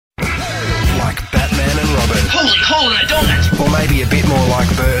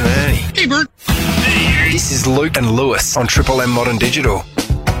Hey, Bert. This is Luke and Lewis on Triple M Modern Digital.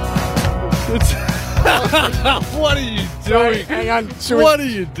 What are you doing? Hang on. What are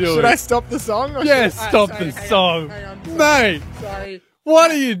you doing? Should I stop the song? Or Yes, should I- stop sorry, the hang song. Hang on. Mate, Sorry. what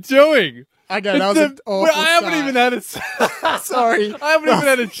are you doing? Okay, that was an awful I haven't start. even had a Sorry. I haven't even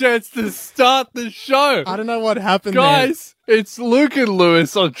had a chance to start the show. I don't know what happened Guys, it's Luke and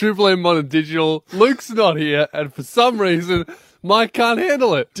Lewis on Triple M Modern Digital. Luke's not here, and for some reason, Mike can't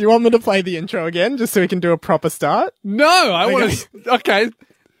handle it. Do you want me to play the intro again, just so we can do a proper start? No, I want to... Okay,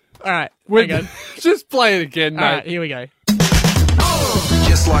 All right. we're Hang on. just play it again, mate. All right, here we go.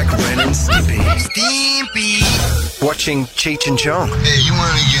 Just like Ren and Stimpy. Stimpy. Watching Cheech and Chong. Hey, you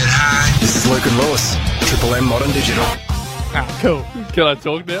want to get high? This is Luke and Lewis. Triple M Modern Digital. Ah, cool. Can I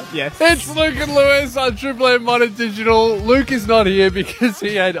talk now? Yes. It's Luke and Lewis on Triple M Modern Digital. Luke is not here because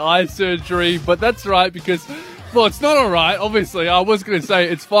he had eye surgery, but that's right because, well, it's not all right. Obviously, I was going to say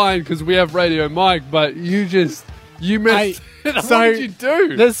it's fine because we have Radio Mike, but you messed it up. so What did you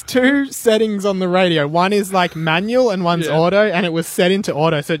do? There's two settings on the radio. One is like manual and one's Yeah. auto, and it was set into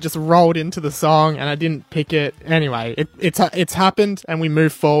auto, so it just rolled into the song, and I didn't pick it. Anyway, it's happened, and we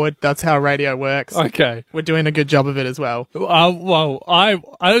move forward. That's how radio works. Okay. We're doing a good job of it as well. Well, I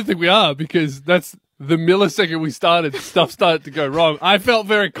don't think we are because that's the millisecond we started, stuff started to go wrong. I felt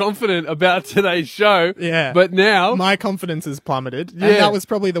very confident about today's show. Yeah. But now... My confidence has plummeted, and Yeah. that was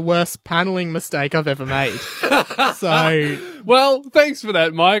probably the worst paneling mistake I've ever made. So, Well, thanks for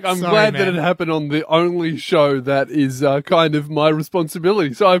that, Mike. I'm Sorry, glad that man. it happened on the only show that is kind of my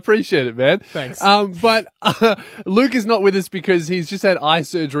responsibility. So I appreciate it, man. Thanks. But Luke is not with us because he's just had eye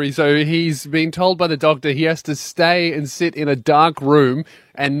surgery. So he's been told by the doctor he has to stay and sit in a dark room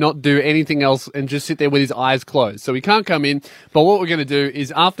and not do anything else and just sit there with his eyes closed. So he can't come in. But what we're going to do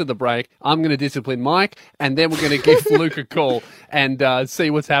is after the break, I'm going to discipline Mike and then we're going to give Luke a call and see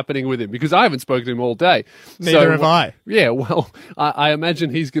what's happening with him because I haven't spoken to him all day. Neither have I. Yeah, well, I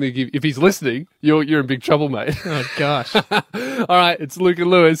imagine he's going to give, if he's listening, you're in big trouble, mate. oh gosh. All right, it's Luke and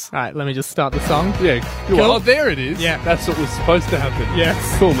Lewis. All right, let me just start the song. Yeah, Cool. oh, there it is. Yeah. That's what was supposed to happen.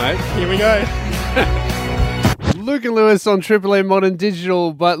 Yes. Cool, mate. Here we go. Luke and Lewis on Triple M Modern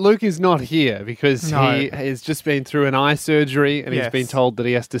Digital, but Luke is not here because No. he has just been through an eye surgery and he's Yes. been told that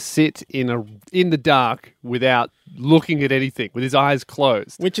he has to sit in the dark without looking at anything, with his eyes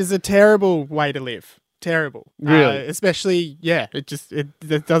closed. Which is a terrible way to live. Terrible. Really? Especially, yeah,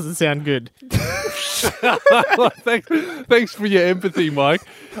 it doesn't sound good. Thanks for your empathy, Mike.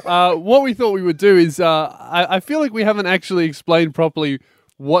 What we thought we would do is, I feel like we haven't actually explained properly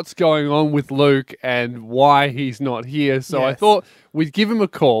what's going on with Luke and why he's not here. So I Yes. thought we'd give him a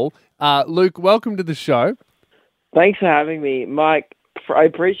call. Luke, welcome to the show. Thanks for having me, Mike. I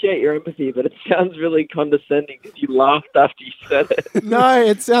appreciate your empathy, but it sounds really condescending because you laughed after you said it. No,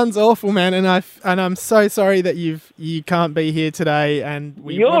 it sounds awful, man, and I'm so sorry that you can't be here today. And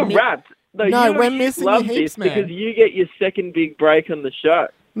You're wrapped. No, you we're missing love you heaps, this man. because you get your second big break on the show.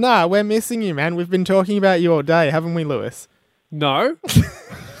 No, we're missing you, man. We've been talking about you all day, haven't we, Lewis? No.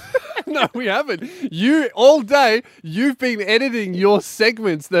 No, we haven't. All day, you've been editing your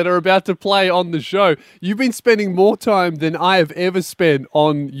segments that are about to play on the show. You've been spending more time than I have ever spent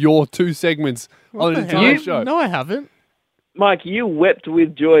on your two segments on an the hell? entire show. No, I haven't. Mike, you wept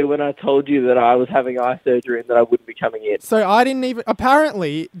with joy when I told you that I was having eye surgery and that I wouldn't be coming in. So I didn't even.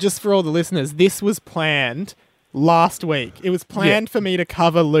 Apparently, just for all the listeners, this was planned last week. It was planned for me to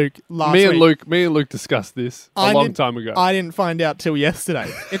cover Luke last Me week. and Luke discussed this a long time ago. I didn't find out till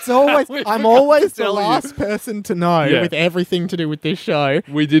yesterday. It's always We I'm forgot always to the tell you. last person to know Yeah. with everything to do with this show.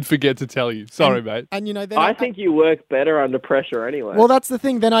 We did forget to tell you. Sorry, mate. And you know, then I think you work better under pressure anyway. well, that's the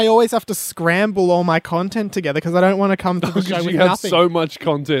thing. Then I always have to scramble all my content together because I don't want to come to the show Because with you have nothing. so much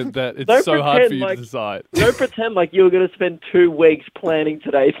content that it's Don't so hard for pretend you like- to decide. Don't pretend like you were going to spend 2 weeks planning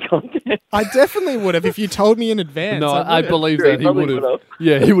today's content. I definitely would have if you told me in advance. No, I would've. believe True, that he probably would have. would've.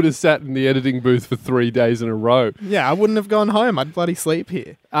 Yeah, he would have sat in the editing booth for 3 days in a row. Yeah, I wouldn't have gone home. I'd bloody sleep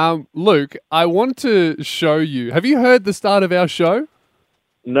here. Luke, I want to show you. Have you heard the start of our show?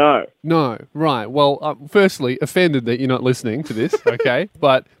 No. No. Right. Well, firstly, offended that you're not listening to this, okay?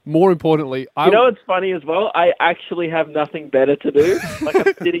 But more importantly, You know what's funny as well? I actually have nothing better to do. Like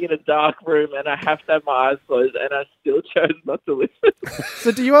I'm sitting in a dark room and I have to have my eyes closed and I still chose not to listen.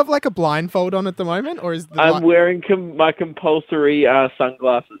 So do you have like a blindfold on at the moment, or is the I'm wearing my compulsory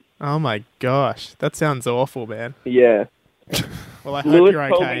sunglasses. Oh my gosh, that sounds awful, man. Yeah. Well, I hope Lewis you're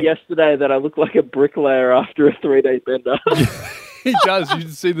told okay. me yesterday that I look like a bricklayer after a 3-day bender. He does. You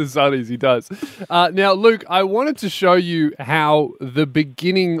should see the sunnies. He does. Now, Luke, I wanted to show you how the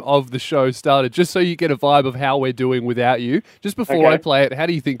beginning of the show started, just so you get a vibe of how we're doing without you. Just before I play it, how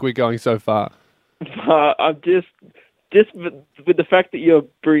do you think we're going so far? I'm just with the fact that you're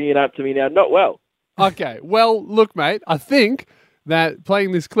bringing it up to me now, not well. Okay. Well, look, mate, I think that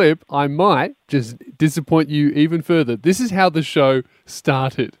playing this clip, I might just disappoint you even further. This is how the show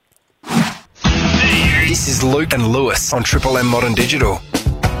started. This is Luke and Lewis on Triple M Modern Digital.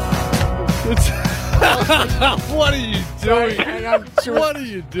 What are you doing? Hang on, What are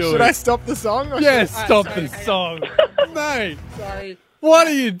you doing? should I stop the song? Or Yes, should- stop sorry, the hang song. Mate, on. Sorry. what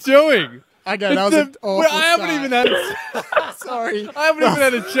are you doing? Okay, that was an awful I haven't start. even had Sorry. I haven't even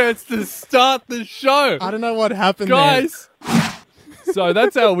had a chance to start the show. I don't know what happened Guys. So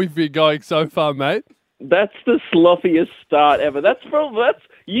that's how we've been going so far, mate. That's the sloppiest start ever. That's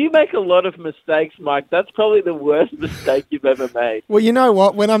you make a lot of mistakes, Mike. That's probably the worst mistake you've ever made. Well, you know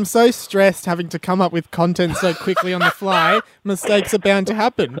what? When I'm so stressed having to come up with content so quickly on the fly, mistakes are bound to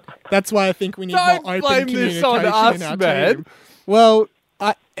happen. That's why I think we need Don't more open blame communication this on us, in our man. team. Well,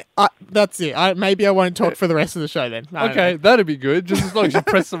 that's it. Maybe I won't talk for the rest of the show then. I don't Okay, know. that'd be good. Just as long as you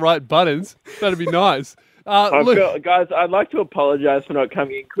press the right buttons, that'd be nice. Look, Guys, I'd like to apologise for not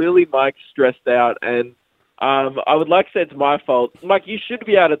coming in. Clearly, Mike's stressed out, and I would like to say it's my fault. Mike, you should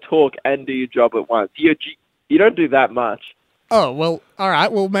be able to talk and do your job at once. You don't do that much. Oh, well, all right.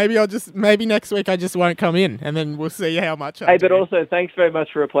 Well, maybe next week I just won't come in, and then we'll see how much I Hey, do. but also, thanks very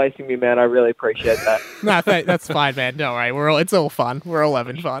much for replacing me, man. I really appreciate that. No, that's fine, man. Don't worry. It's all fun. We're all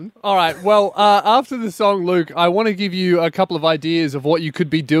having fun. all right. Well, after the song, Luke, I want to give you a couple of ideas of what you could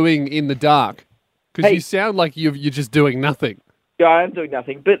be doing in the dark. Because Hey. you sound like you're just doing nothing. Yeah, I am doing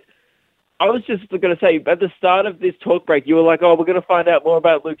nothing. But I was just going to say, at the start of this talk break, you were like, oh, we're going to find out more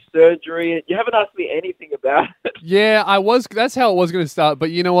about Luke's surgery. You haven't asked me anything about it. Yeah, that's how it was going to start. But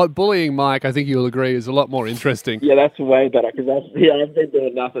you know what? Bullying Mike, I think you'll agree, is a lot more interesting. Yeah, that's way better, because I've been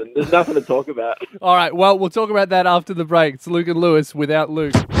doing nothing. There's nothing to talk about. All right, well, we'll talk about that after the break. It's Luke and Lewis without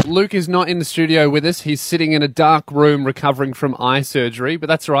Luke. Luke is not in the studio with us. He's sitting in a dark room recovering from eye surgery, but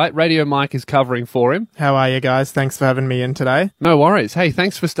that's all right. Radio Mike is covering for him. How are you guys? Thanks for having me in today. No worries. Hey,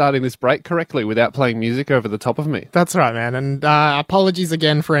 thanks for starting this break correctly without playing music over the top of me. That's right, man. And apologies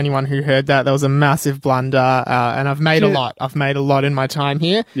again for anyone who heard that. That was a massive blunder, and I've made a lot. I've made a lot in my time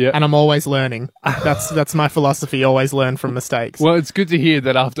here, Yeah. and I'm always learning. That's my philosophy. Always learn from mistakes. Well, it's good to hear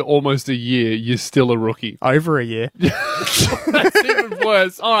that after almost a year, you're still a rookie. Over a year. That's even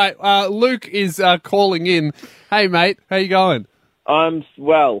worse. All right, Luke is calling in. Hey, mate, how you going? I'm,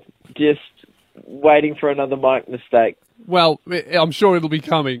 just waiting for another Mike mistake. Well, I'm sure it'll be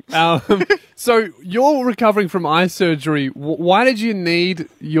coming. So you're recovering from eye surgery. Why did you need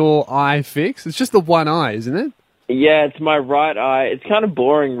your eye fixed? It's just the one eye, isn't it? Yeah, it's my right eye. It's kind of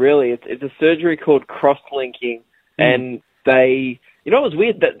boring, really. It's a surgery called cross-linking, and it was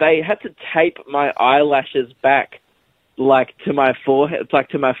weird that they had to tape my eyelashes back, like to my forehead, like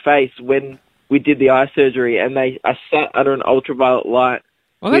to my face when we did the eye surgery, and I sat under an ultraviolet light.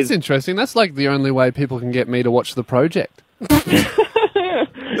 Well, that's interesting. That's like the only way people can get me to watch The Project.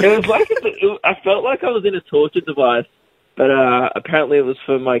 It was like I felt like I was in a torture device, but apparently it was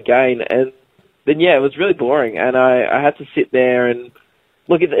for my gain. And then it was really boring, and I had to sit there and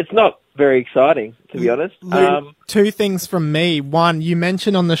look. It's not very exciting, to be honest. Two things from me. One, you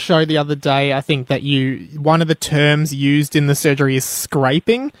mentioned on the show the other day, I think that one of the terms used in the surgery is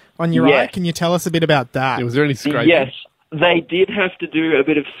scraping on your eye. Can you tell us a bit about that? Was there any scraping? Yes, they did have to do a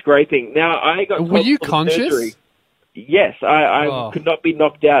bit of scraping. Now I got. Were you told for the conscious? surgery. Yes, I could not be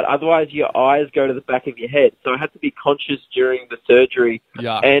knocked out. Otherwise, your eyes go to the back of your head. So I had to be conscious during the surgery.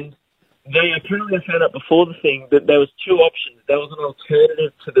 Yeah. And they apparently found out before the thing that there was two options. There was an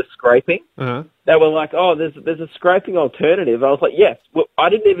alternative to the scraping. Uh-huh. They were like, oh, there's a scraping alternative. I was like, yes. Well, I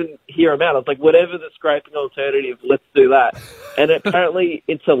didn't even hear them out. I was like, whatever the scraping alternative, let's do that. And apparently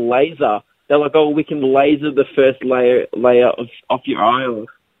it's a laser. They're like, oh, we can laser the first layer off your eye off.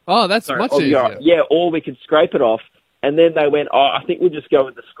 Oh, that's much easier. Yeah, or we could scrape it off. And then they went, oh, I think we'll just go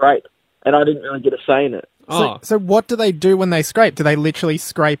with the scrape. And I didn't really get a say in it. So what do they do when they scrape? Do they literally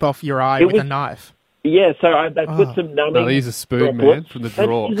scrape off your eye with a knife? Yeah, so they put some numbing... No, they use a spoon, man, from the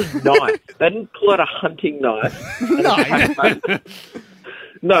drawer. They use a knife. They didn't pull out a hunting knife. No.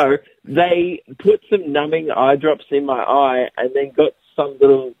 No, they put some numbing eye drops in my eye and then got some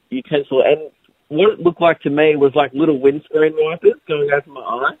little utensil. And what it looked like to me was like little windscreen wipers going over my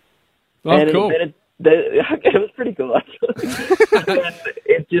eye. Oh, and cool. It was pretty cool, actually. And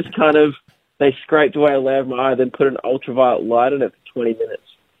it just kind of, they scraped away a layer of my eye, then put an ultraviolet light in it for 20 minutes.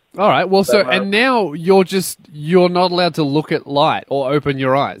 All right. Well, so, So, and now you're not allowed to look at light or open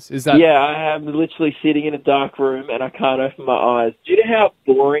your eyes. Is that? Yeah, I am literally sitting in a dark room and I can't open my eyes. Do you know how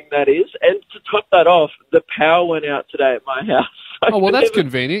boring that is? And to top that off, the power went out today at my house. Oh, well, that's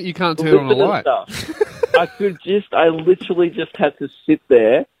convenient. You can't turn on a light. I literally just had to sit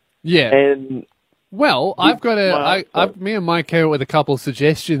there Yeah. and Well, I've got me and Mike came up with a couple of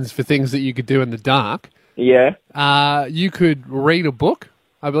suggestions for things that you could do in the dark. yeah. You could read a book.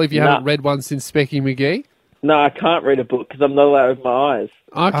 I believe you haven't read one since Specky McGee. No, I can't read a book because I'm not allowed to open my eyes.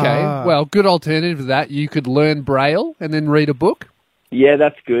 Okay. Ah. Well, good alternative to that. You could learn Braille and then read a book. Yeah,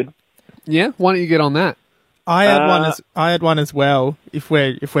 that's good. Yeah. Why don't you get on that? I had one as well. If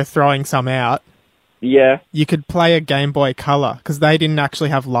we're throwing some out, Yeah. you could play a Game Boy Color because they didn't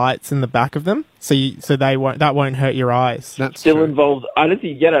actually have lights in the back of them, so that won't hurt your eyes. That's Still true. involved. I don't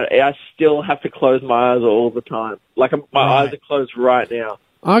think you get it. I still have to close my eyes all the time. Like my Right. eyes are closed right now.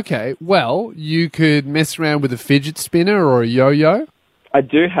 Okay. Well, you could mess around with a fidget spinner or a yo-yo. I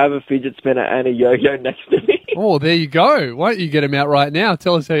do have a fidget spinner and a yo-yo next to me. Oh, there you go. Why don't you get them out right now?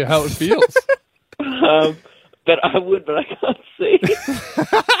 Tell us how it feels. But I can't see.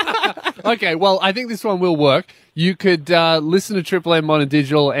 Okay, well, I think this one will work. You could listen to Triple M Modern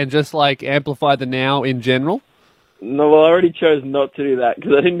Digital and just like amplify the now in general. No, well, I already chose not to do that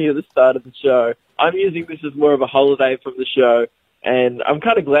because I didn't hear the start of the show. I'm using this as more of a holiday from the show, and I'm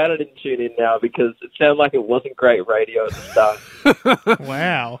kind of glad I didn't tune in now because it sounded like it wasn't great radio at the start.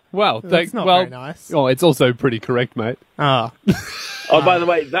 Wow. Well, That's not very nice. Oh, it's also pretty correct, mate. Ah. Oh, by the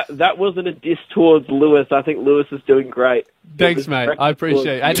way, that wasn't a diss towards Lewis. I think Lewis is doing great. Thanks, mate. I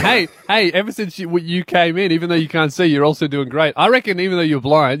appreciate it. And hey, ever since you came in, even though you can't see, you're also doing great. I reckon even though you're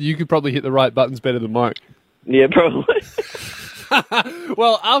blind, you could probably hit the right buttons better than Mike. Yeah, probably.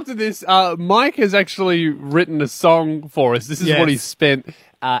 Well, after this, Mike has actually written a song for us. This is Yes. what he spent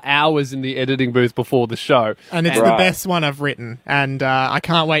hours in the editing booth before the show. And it's the Right. best one I've written, and I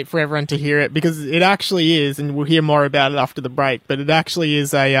can't wait for everyone to hear it because it actually is, and we'll hear more about it after the break, but it actually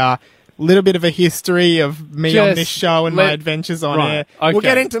is a little bit of a history of me on Just this show and my adventures on right, air. okay. We'll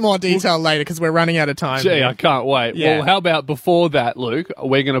get into more detail later because we're running out of time. Gee, here. I can't wait. Yeah. Well, how about before that, Luke?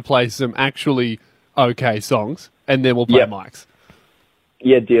 We're going to play some actually okay songs, and then we'll play Yep. Mike's.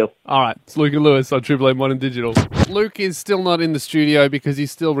 Yeah, deal. All right, it's Luke and Lewis on Triple M Modern Digital. Luke is still not in the studio because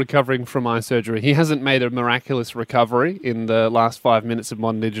he's still recovering from eye surgery. He hasn't made a miraculous recovery in the last 5 minutes of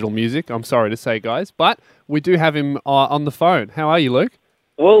Modern Digital music, I'm sorry to say, guys, but we do have him on the phone. How are you, Luke?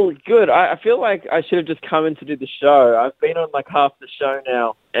 Well, good. I feel like I should have just come in to do the show. I've been on like half the show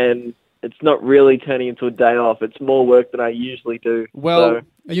now, and it's not really turning into a day off. It's more work than I usually do. Well, So-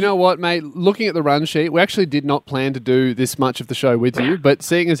 you know what, mate? Looking at the run sheet, we actually did not plan to do this much of the show with you, but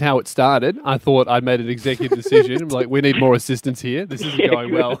seeing as how it started, I thought I'd made an executive decision. Like, we need more assistance here. This isn't Yeah, going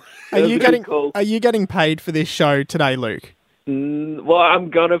good. well. Are you That's getting cool. Are you getting paid for this show today, Luke? Well, I'm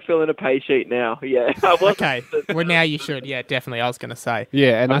gonna fill in a pay sheet now. Yeah. I wasn't- Okay. Well, now you should. Yeah, definitely. I was going to say.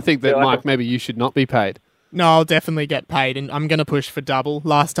 Yeah, and I think that, feel like Mike, I'm- maybe you should not be paid. No, I'll definitely get paid, and I'm going to push for double.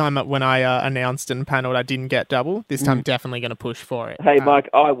 Last time when I announced and panelled, I didn't get double. This time, definitely going to push for it. Hey, Mike,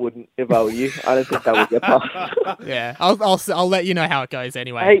 I wouldn't if I were you. I don't think that would get past. Yeah, I'll let you know how it goes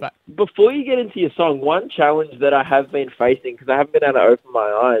anyway. Hey, But before you get into your song, one challenge that I have been facing, because I haven't been able to open my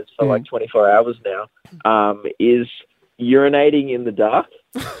eyes for like 24 hours now, is urinating in the dark.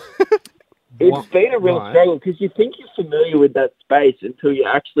 It's been a real Right. struggle because you think you're familiar with that space until you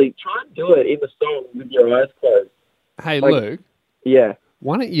actually try and do it in the song with your eyes closed. Hey, Like- Luke, Yeah.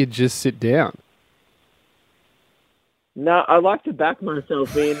 why don't you just sit down? No, I like to back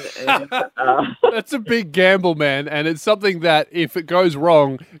myself in. And, That's a big gamble, man, and it's something that if it goes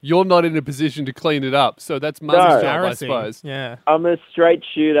wrong, you're not in a position to clean it up. So that's Muzzy's No. job, I embarrassing. suppose. Yeah. I'm a straight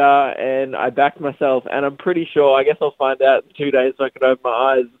shooter, and I backed myself, and I'm pretty sure, I guess I'll find out in 2 days so I can open my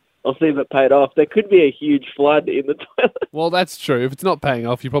eyes. I'll see if it paid off. There could be a huge flood in the toilet. Well, that's true. If it's not paying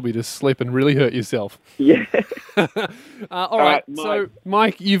off, you probably just slip and really hurt yourself. Yeah. All right. right, So,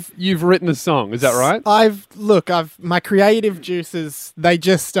 Mike, you've written a song. Is that right? I've my creative juices, they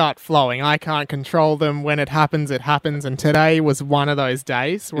just start flowing. I can't control them. When it happens, and today was one of those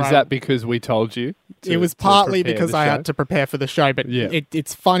days. Where Is that because we told you? it was to partly prepare because the I show? had to prepare for the show, but Yeah.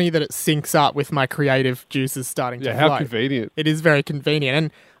 it's funny that it syncs up with my creative juices starting Yeah, to how flow. convenient. It is very convenient.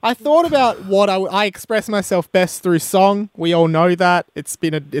 And I thought about what I express myself best through song. We all know that. It's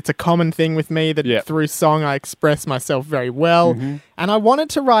a common thing with me that Yeah. through song I express myself very well. And I wanted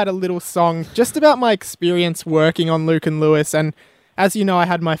to write a little song just about my experience working on Luke and Lewis and As you know, I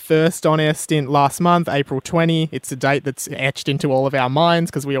had my first on-air stint last month, April 20. It's a date that's etched into all of our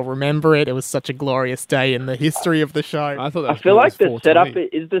minds because we all remember it. It was such a glorious day in the history of the show. I thought that I was feel like the 420.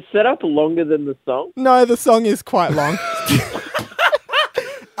 setup is the setup longer than the song. No, the song is quite long.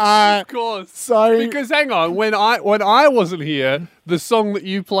 Of course. So Because hang on, when I wasn't here, the song that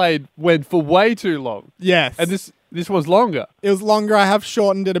you played went for way too long, yes, and this was longer. it was longer. I have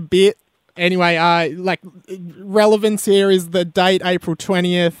shortened it a bit. Anyway, relevance here is the date, April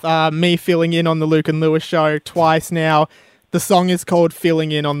 20th. Me filling in on the Luke and Lewis show twice now. The song is called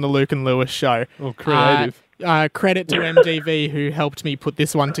 "Filling In on the Luke and Lewis Show." Oh, creative. Credit to MDV who helped me put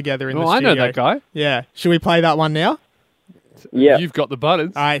this one together in the I studio. know that guy. Yeah. Should we play that one now? Yeah. You've got the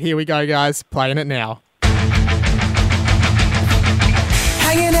buttons. All right, here we go, guys. Playing it now.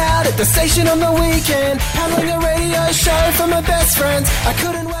 Hanging out at the station on the weekend, handling a radio show for my best friends. I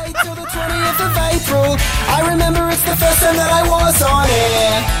couldn't wait till the 20th of April. I remember it's the first time that I was on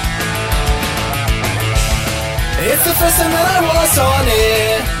air. It's the first time that I was on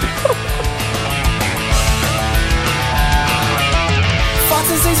air. Farts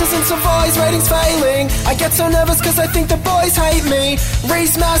and seizures and Savoy's ratings failing. I get so nervous cause I think the boys hate me.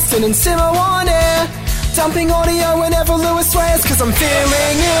 Reese Maston and Simo on air. Dumping audio whenever Lewis swears cause I'm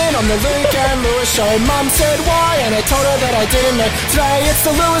filling in on the Luke and Lewis show. Mum said why and I told her that I didn't know. Today it's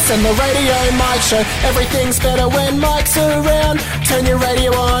the Lewis and the Radio Mike show. Everything's better when Mike's around. Turn your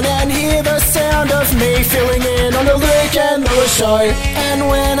radio on and hear the sound of me filling in on the Luke and Lewis show. And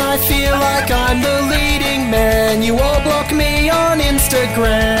when I feel like I'm the leading man, you all block me on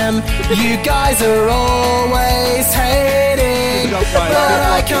Instagram. You guys are always hating, but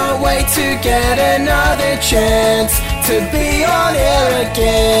I can't wait to get another chance to be on air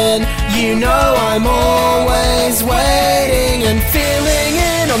again. You know I'm always waiting and filling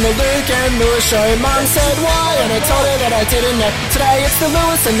in on the Luke and Lewis show. Mum said why and I told her that I didn't know. Today it's the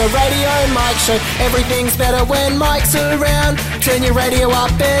Lewis and the Radio Mike show. Everything's better when Mike's around. Turn your radio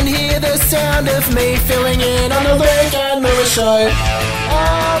up and hear the sound of me filling in on the Luke and Lewis show.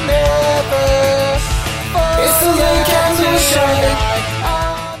 I'll never fall. It's the Luke and Lewis show.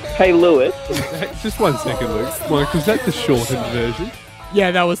 Hey, Lewis. Just 1 second, Luke. Mike, was that the shortened version? Yeah,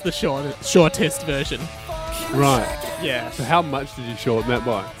 that was the shortest version. Right. Yeah, So how much did you shorten that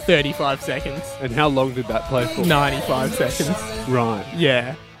by? 35 seconds. And how long did that play for? 95 seconds. Right.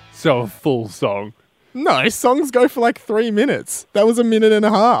 Yeah. So a full song. No, songs go for like 3 minutes. That was a minute and a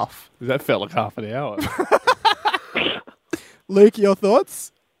half. That felt like half an hour. Luke, your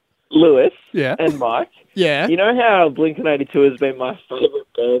thoughts? Lewis Yeah. and Mike. Yeah. You know how Blink-182 has been my favourite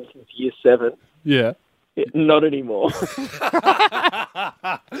band since year 7? Yeah. Not anymore.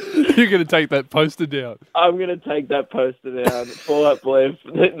 You're going to take that poster down. I'm going to take that poster down. Fall Out Boy,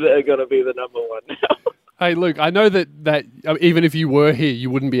 they're going to be the number one now. Hey, Luke, I know that even if you were here, you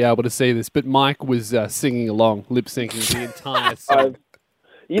wouldn't be able to see this, but Mike was singing along, lip-syncing the entire song.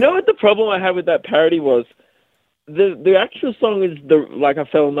 You know what the problem I had with that parody was? The actual song is like I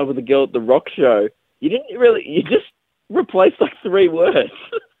fell in love with a girl at the rock show. You just replaced like 3 words.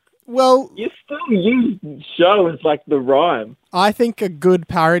 Well, You still use show as like the rhyme. I think a good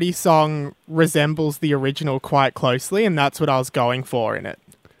parody song resembles the original quite closely, and that's what I was going for in it.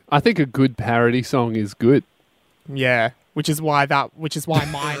 I think a good parody song is good. Yeah, which is why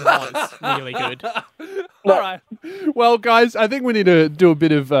mine was really good. All right. Well, guys, I think we need to do a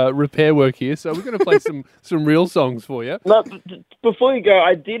bit of repair work here, so we're going to play some real songs for you. No, before you go,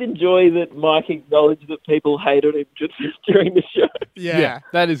 I did enjoy that Mike acknowledged that people hated him just during the show. Yeah.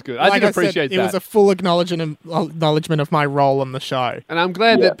 That is good. I Like did said, appreciate that. It was a full acknowledgement of my role on the show. And I'm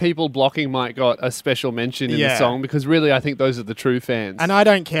glad that people blocking Mike got a special mention in the Yeah. song, because really I think those are the true fans. And I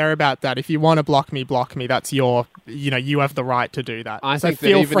don't care about that. If you want to block me. That's you have the right to do that. I so think that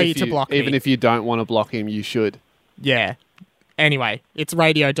feel even free if to you, block me. even if you don't want to block him, you should. Yeah. Anyway, it's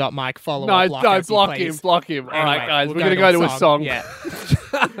radio.mike. Follow No, up. Block don't Essie, block please. him. Block him. All right, Anyway, guys, we'll we're going to go to a song. Yeah.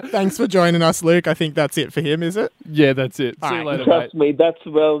 Thanks for joining us, Luke. I think that's it for him, is it? Yeah, that's it. All See you right. later, mate. Trust me, that's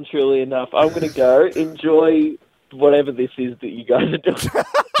well and truly enough. I'm going to go enjoy whatever this is that you guys are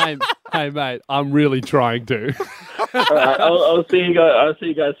doing. Hey, mate, I'm really trying to. All right, I'll see you guys. I'll see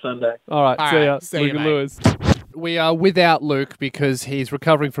you guys Sunday. All right, All see right, ya. see Luke you, and mate. Lewis. We are without Luke because he's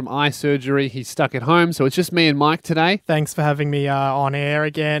recovering from eye surgery. He's stuck at home, so it's just me and Mike today. Thanks for having me on air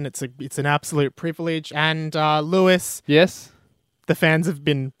again. It's an absolute privilege. And Lewis, Yes? the fans have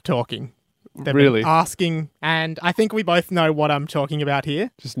been talking. They've Really? been asking, and I think we both know what I'm talking about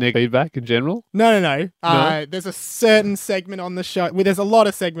here. Just negative feedback in general? No. There's a certain segment on the show. Well, there's a lot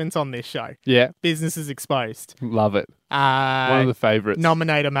of segments on this show. Yeah, Business is Exposed. love it. One of the favourites.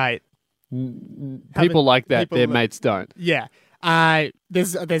 Nominate a mate. People like that, people their that- mates don't. Yeah.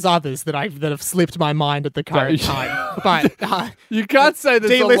 There's others that have slipped my mind at the current time. But You can't say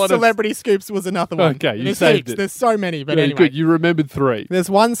there's a D-list lot of... celebrity scoops was another one. Okay, you There's saved heaps. it. There's so many, but Yeah, anyway. good. You remembered 3. There's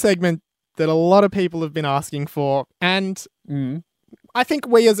one segment that a lot of people have been asking for, and I think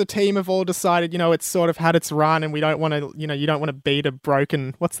we as a team have all decided, it's sort of had its run, and we don't want to, you don't want to beat a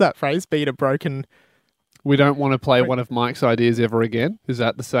broken. What's that phrase? Beat a broken. We don't want to play one of Mike's ideas ever again. Is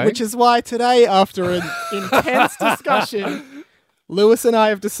that the same? Which is why today, after an intense discussion, Lewis and I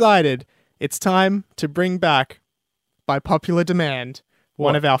have decided it's time to bring back, by popular demand,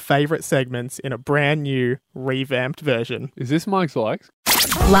 one of our favourite segments in a brand new, revamped version. Is this Mike's Likes?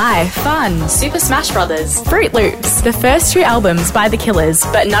 Live, fun, Super Smash Brothers, Fruit Loops, the first 2 albums by The Killers,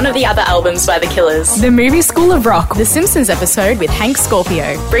 but none of the other albums by The Killers, the movie School of Rock, The Simpsons episode with Hank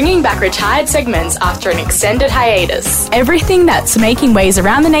Scorpio, bringing back retired segments after an extended hiatus. Everything that's making waves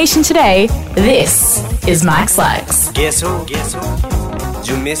around the nation today, this is Mike's Likes. Guess who?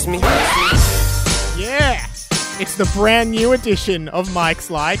 You miss me? Yeah! It's the brand new edition of Mike's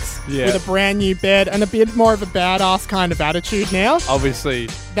Likes with a brand new bed and a bit more of a badass kind of attitude now. Obviously,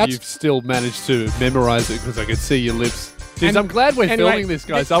 That's- you've still managed to memorize it because I could see your lips. Jeez, I'm glad we're filming this,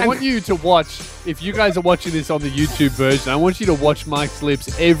 guys. I want you to watch, if you guys are watching this on the YouTube version, I want you to watch Mike's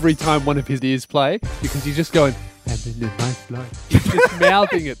lips every time one of his ears play because he's just going, and then the Mike's Likes. He's just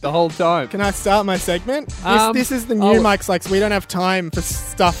mouthing it the whole time. Can I start my segment? This is the new I'll- Mike's Likes. We don't have time for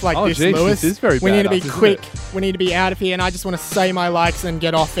stuff like this, geez, Lewis. this is very we need to be badass, isn't quick. it? We need to be out of here, and I just want to say my likes and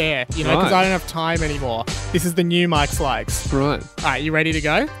get off air, because Right. I don't have time anymore. This is the new Mike's Likes. Right. All right, you ready to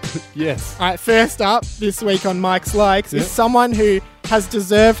go? Yes. All right, first up this week on Mike's Likes is someone who has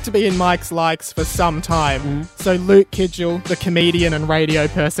deserved to be in Mike's Likes for some time. So Luke Kidgel, the comedian and radio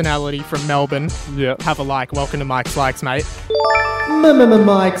personality from Melbourne. Yeah. Have a like. Welcome to Mike's Likes, mate.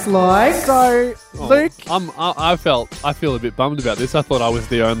 Mike's Likes. So, Luke... I feel a bit bummed about this. I thought I was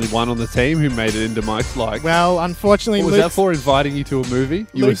the only one on the team who made it into Mike's Likes. Well, unfortunately, What was that Luke's- for, inviting you to a movie?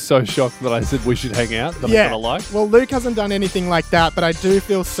 You were Luke- so shocked that I said we should hang out that I got a like. Well, Luke hasn't done anything like that, but I do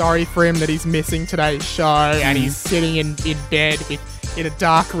feel sorry for him that he's missing today's show and he's sitting in bed in a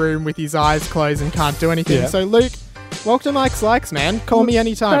dark room with his eyes closed and can't do anything. Yeah. So, Luke, welcome to Mike's Likes, man. Call me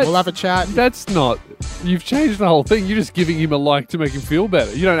anytime. We'll have a chat. That's not... You've changed the whole thing. You're just giving him a like to make him feel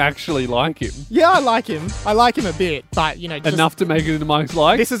better. You don't actually like him. Yeah, I like him. I like him a bit, but, just, Enough to make it into Mike's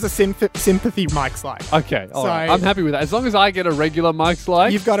Likes? This is a sympathy Mike's Like. Okay, all right. So- I'm happy with that. As long as I get a regular Mike's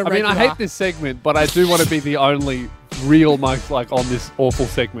Like. You've got a I mean, I regular. hate this segment, but I do want to be the only real Mike's Like on this awful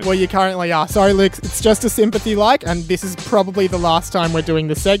segment. Well, you currently are. Sorry, Luke. It's just a sympathy like, and this is probably the last time we're doing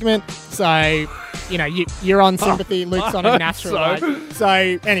the segment. So, you're on sympathy. Luke's on a natural like. So,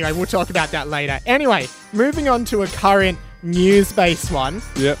 anyway, we'll talk about that later. Anyway, moving on to a current news-based one.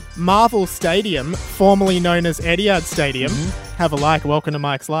 Yep. Marvel Stadium, formerly known as Etihad Stadium. Have a like. Welcome to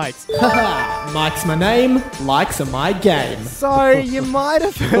Mike's Likes. Mike's my name, likes are my game. So you might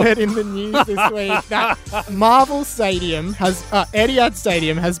have heard in the news this week that Marvel Stadium Etihad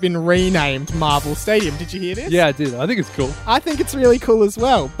Stadium has been renamed Marvel Stadium. Did you hear this? Yeah, I did. I think it's cool. I think it's really cool as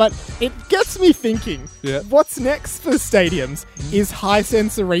well, but it gets me thinking, Yeah. what's next for stadiums? Is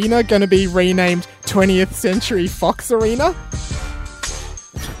Hisense Arena going to be renamed 20th Century Fox Arena?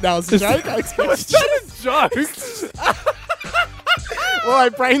 That was a joke. I expected Joke? Well, I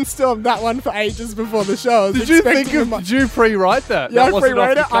brainstormed that one for ages before the show. I was Did you think expecting did you pre-write that? Yeah, That I wasn't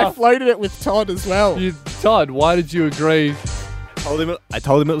pre-wrote off it. the I cuff? floated it with Todd as well. Todd, why did you agree? I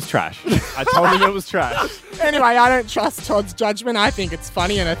told him it was trash. I told him it was trash. Anyway, I don't trust Todd's judgment. I think it's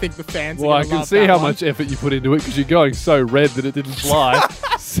funny, and I think the fans Well, are I going to can love see that how one. much effort you put into it because you're going so red that it didn't fly.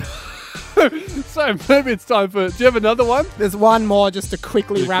 So maybe it's time for... Do you have another one? There's one more just to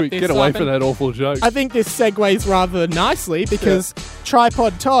quickly wrap Quick, this get up. away from and that awful joke. I think this segues rather nicely because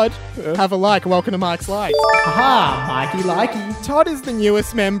Tripod Todd, have a like. Welcome to Mike's Likes. Haha, Mikey likey. Todd is the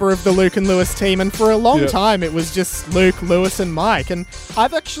newest member of the Luke and Lewis team, and for a long Yeah. time it was just Luke, Lewis, and Mike. And I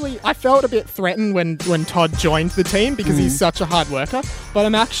felt a bit threatened when Todd joined the team because he's such a hard worker. But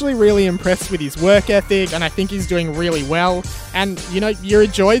I'm actually really impressed with his work ethic, and I think he's doing really well. And you're a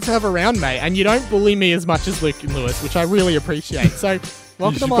joy to have around, mate. And you don't bully me as much as Luke and Lewis, which I really appreciate. So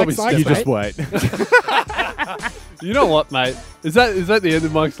welcome to should Mike's probably Likes, You just mate. wait. You know what, mate? Is that the end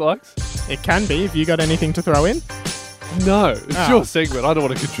of Mike's Likes? It can be. If you got anything to throw in? No, it's Oh. your segment. I don't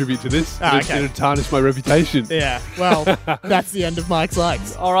want to contribute to this. Okay. It'd tarnish my reputation. Yeah. Well, that's the end of Mike's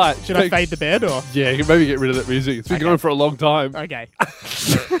Likes. All right. Should I fade the bed or? Yeah, maybe get rid of that music. It's been Okay. going for a long time. Okay.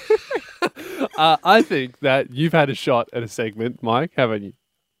 I think that you've had a shot at a segment, Mike, haven't you?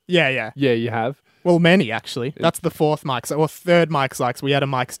 Yeah. Yeah, you have. Well, many actually. That's the fourth Mike's or third Mike's likes. We had a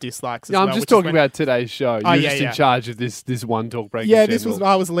Mike's dislikes. As Yeah, I'm well, just which is talking when- about today's show. You're just yeah. in charge of this one talk break. Yeah, in this was.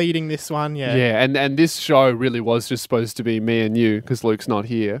 general. I was leading this one. Yeah. Yeah, and this show really was just supposed to be me and you because Luke's not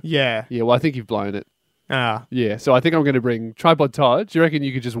here. Yeah. Yeah, well, I think you've blown it. Ah. Yeah, so I think I'm going to bring Tripod Todd. Do you reckon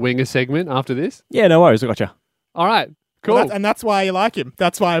you could just wing a segment after this? Yeah, no worries. I gotcha. All right, cool. Well, that's why you like him.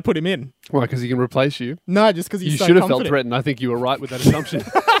 That's why I put him in. Why? Because he can replace you. No, just because he's You so should have felt confident. threatened. I think you were right with that assumption.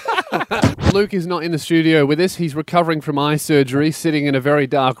 Luke is not in the studio with us. He's recovering from eye surgery, sitting in a very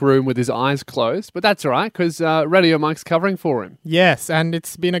dark room with his eyes closed. But that's all right, because Radio Mike's covering for him. Yes, and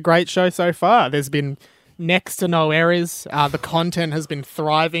it's been a great show so far. There's been next to no errors. The content has been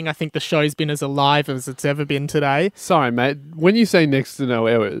thriving. I think the show's been as alive as it's ever been today. Sorry, mate. When you say next to no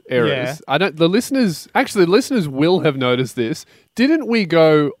errors, Yeah. I don't. The listeners will have noticed this. Didn't we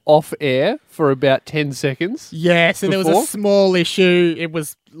go off air for about 10 seconds? Yeah, so there was Before? a small issue. It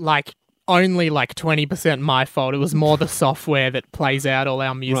was only 20% my fault. It was more the software that plays out all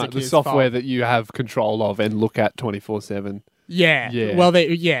our music. Right, the is software fault. that you have control of and look at 24/7. Yeah. Yeah. Well,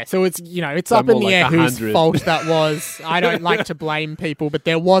 so it's it's So up in more the like air whose 100. fault that was. I don't like to blame people, but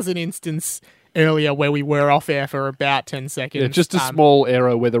there was an instance earlier where we were off air for about 10 seconds. Yeah, just a small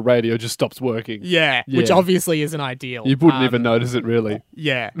error where the radio just stops working. Yeah, which Yeah. obviously isn't ideal. You wouldn't even notice it, really.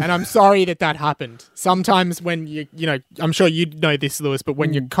 Yeah, and I'm sorry that happened. Sometimes when I'm sure you know this, Lewis, but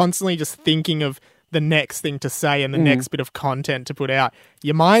when you're constantly just thinking of the next thing to say and the next bit of content to put out,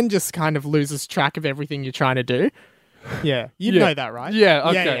 your mind just kind of loses track of everything you're trying to do. Yeah, you know that, right? Yeah,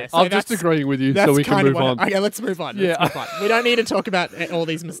 okay. So I'm just that's- agreeing with you that's so we can kind of move on. Okay, let's move on. Yeah. Let's move on. We don't need to talk about all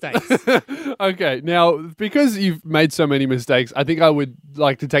these mistakes. Okay, now, because you've made so many mistakes, I think I would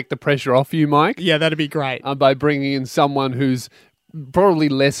like to take the pressure off you, Mike, Yeah, that'd be great. by bringing in someone who's probably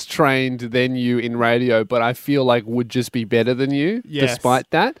less trained than you in radio, but I feel like would just be better than you, Yes. despite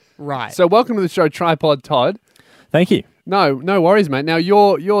that. Right. So welcome to the show, Tripod Todd. Thank you. No worries, mate. Now,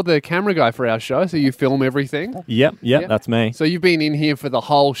 you're the camera guy for our show, so you film everything. Yep, that's me. So you've been in here for the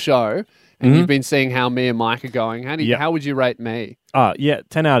whole show, and you've been seeing how me and Mike are going. Yep. How would you rate me?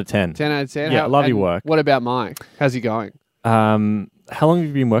 10 out of 10. 10 out of 10? Yeah, love your work. What about Mike? How's he going? How long have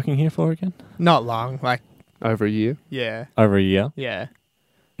you been working here for again? Not long. Over a year. Yeah. Over a year? Yeah.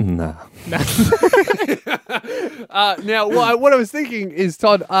 No. Now, what I was thinking is,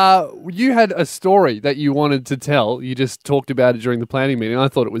 Todd, you had a story that you wanted to tell. You just talked about it during the planning meeting. I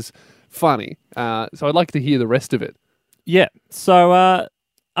thought it was funny. So I'd like to hear the rest of it. Yeah. So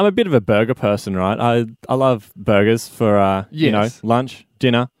I'm a bit of a burger person, right? I love burgers for Yes. lunch,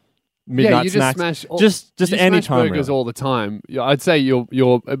 dinner, midnight you just snacks. smash just you any smash time. burgers really. all the time. Yeah, I'd say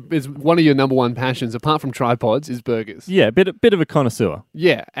it's one of your number one passions, apart from tripods, is burgers. Yeah, a bit of a connoisseur.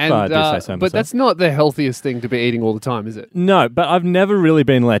 Yeah, and I do say so but myself. that's not the healthiest thing to be eating all the time, is it? No, but I've never really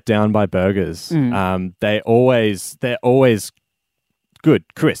been let down by burgers. They're always good,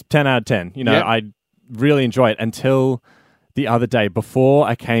 crisp, 10 out of 10. Yep. I really enjoy it until the other day before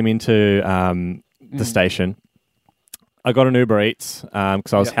I came into the station. I got an Uber Eats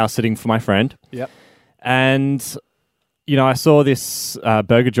because I was Yep. house sitting for my friend. Yep. And, I saw this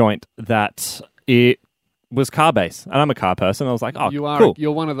burger joint that it was car-based. And I'm a car person. I was like, oh, You are. cool.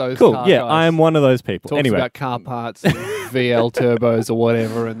 You're one of those. Cool. car Yeah, guys. I am one of those people. Talks Anyway, about car parts, and VL turbos or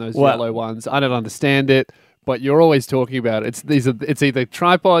whatever, and those Well- yellow ones. I don't understand it, but you're always talking about it. It's either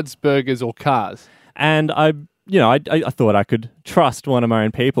tripods, burgers, or cars. and I thought I could trust one of my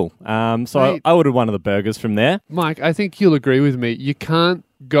own people. So Mate. I ordered one of the burgers from there. Mike, I think you'll agree with me. You can't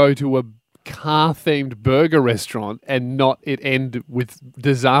go to a car-themed burger restaurant and not it end with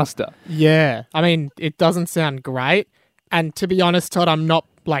disaster. Yeah. I mean, it doesn't sound great. And to be honest, Todd, I'm not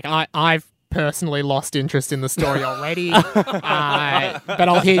I've personally lost interest in the story already. But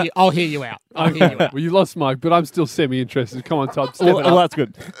I'll hear you out. Well, you lost Mike, but I'm still semi-interested. Come on, Todd, step it Well, up. that's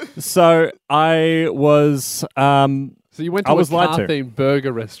good. So I was, So you went to I was a lied to. car-themed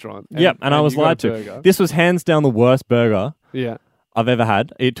burger restaurant. and I was you got a lied to. burger. This was hands down the worst burger Yeah. I've ever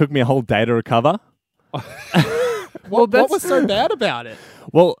had. It took me a whole day to recover. What was so bad about it?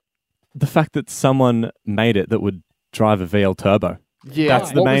 Well, the fact that someone made it that would drive a VL turbo. Yeah,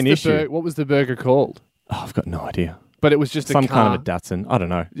 That's the main issue. What was the burger called? Oh, I've got no idea. But it was just Some a car. kind of a Datsun. I don't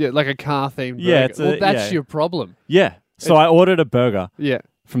know. Yeah, like a car-themed burger. Yeah, it's well, that's yeah. your problem. Yeah. So I ordered a burger Yeah.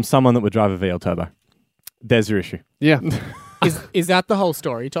 from someone that would drive a VL turbo. There's your issue. Yeah. Is that the whole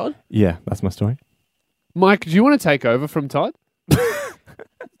story, Todd? Yeah, that's my story. Mike, do you want to take over from Todd?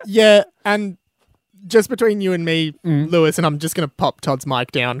 Yeah, and just between you and me, Lewis, and I'm just going to pop Todd's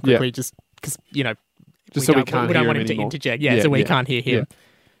mic down quickly, just because Just so we don't can't we don't hear want him him to anymore. interject. Yeah, So we yeah, can't hear him.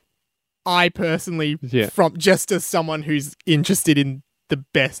 I personally, Yeah. from just as someone who's interested in the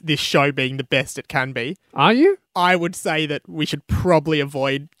best, this show being the best it can be, Are you? I would say that we should probably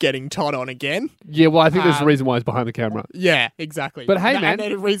avoid getting Todd on again. Yeah, well, I think there's a reason why he's behind the camera. Yeah, exactly. But hey, man.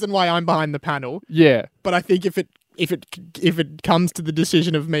 and a reason why I'm behind the panel. Yeah. But I think if it comes to the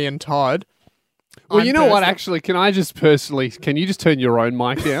decision of me and Todd, Well, I'm you know what? personally- Actually, can you just turn your own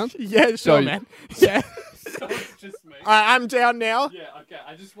mic down? Yeah, sure, So- man. Yeah. So it's just me. I'm down now. Yeah, okay.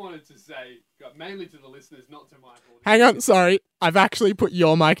 I just wanted to say, mainly to the listeners, not to Michael. Hang on, sorry. I've actually put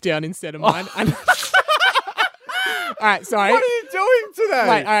your mic down instead of mine. And- all right, sorry. What are you doing today?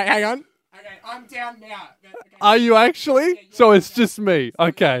 Wait, all right, hang on. Okay, I'm down now. Okay. Are you actually? So it's just me.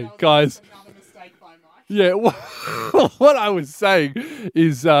 Okay, guys. Another mistake by Mike. Yeah, what I was saying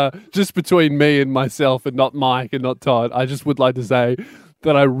is just between me and myself and not Mike and not Todd, I just would like to say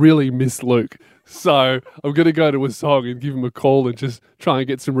that I really miss Luke. So I'm going to go to a song and give him a call and just try and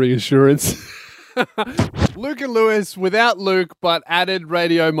get some reassurance. Luke and Lewis without Luke, but added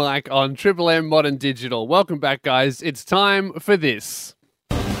Radio Mike on Triple M Modern Digital. Welcome back, guys. It's time for this.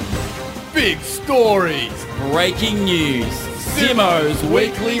 Big stories, breaking news, Simo's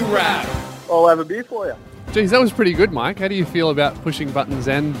weekly wrap. I'll have a beer for you. Geez, that was pretty good, Mike. How do you feel about pushing buttons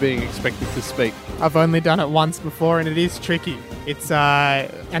and being expected to speak? I've only done it once before, and it is tricky. It's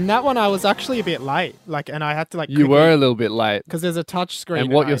and that one I was actually a bit late, and I had to You were a little bit late. because there's a touch screen.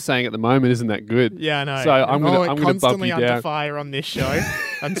 And what you're saying at the moment isn't that good. Yeah, I know. So I'm going to bump constantly you under down. fire on this show.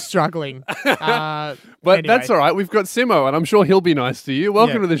 I'm struggling. But anyway. that's all right. We've got Simo, and I'm sure he'll be nice to you.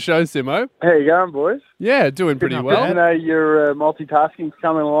 Welcome Yeah. to the show, Simo. How you going, boys? Yeah, doing pretty not well. I know your multitasking's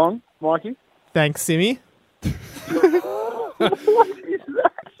coming along, Mikey. Thanks, Simi. What is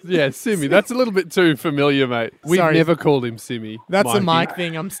that? Yeah, Simi. That's a little bit too familiar, mate. We've Sorry. never called him Simi. That's a Mikey. Mike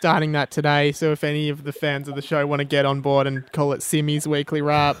thing. I'm starting that today. So if any of the fans of the show want to get on board and call it Simi's weekly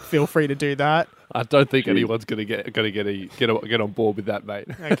wrap, feel free to do that. I don't think anyone's going to get on board with that, mate.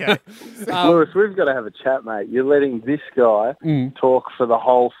 Okay. Lewis, we've got to have a chat, mate. You're letting this guy talk for the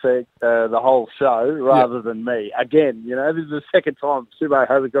whole show rather than me. Again, this is the second time Subo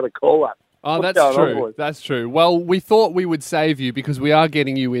hasn't got a call up. Oh, What's that's going on, true. boys? That's true. Well, we thought we would save you because we are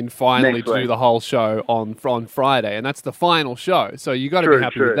getting you in finally Next to do week. the whole show on Friday, and that's the final show. So you got to be True,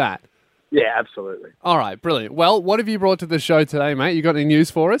 happy true. with that. Yeah, absolutely. All right, brilliant. Well, what have you brought to the show today, mate? You got any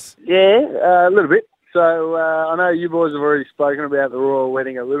news for us? Yeah, a little bit. So I know you boys have already spoken about the royal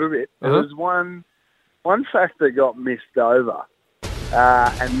wedding a little bit. There was one fact that got missed over,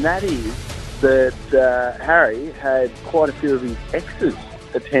 and that is that Harry had quite a few of his exes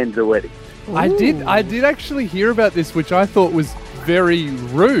attend the wedding. I did actually hear about this, which I thought was very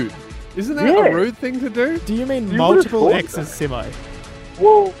rude. Isn't that Yeah. a rude thing to do? Do you mean You multiple would've thought exes, Simo?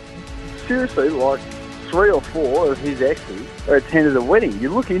 Well, seriously, 3 or 4 of his exes attended a wedding. You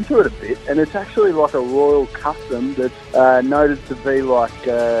look into it a bit, and it's actually like a royal custom that's noted to be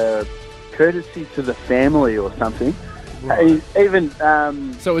courtesy to the family or something. Right. Even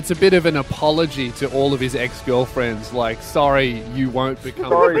So it's a bit of an apology to all of his ex-girlfriends, like, sorry, you won't become a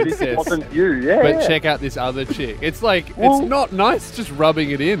sorry, this princess. wasn't you. Yeah, But yeah. check out this other chick. It's like, Well- it's not nice just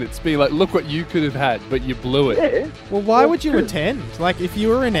rubbing it in. It's being like, look what you could have had, but you blew it. Yeah. Well, why Well, would you good. attend? If you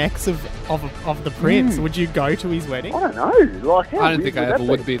were an ex of the prince, would you go to his wedding? I don't know. How I don't weird think would I that ever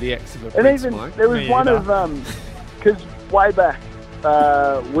would be the ex of a And prince, even Mike. there was Me one either. of because way back,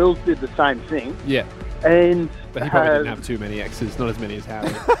 Wills did the same thing, Yeah, and but he probably didn't have too many exes, not as many as Harry.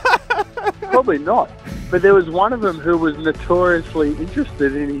 probably not. But there was one of them who was notoriously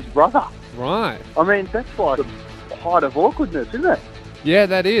interested in his brother. Right. I mean, that's like the height of awkwardness, isn't it? Yeah,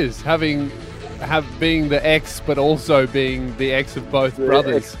 that is. Being the ex, but also being the ex of both The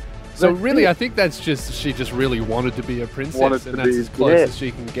brothers. ex. So That's really, it. I think she just really wanted to be a princess, Wanted and to that's be- as close yeah. as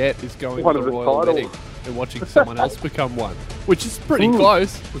she can get is going One to of the the royal titles. wedding and watching someone else become one, which is pretty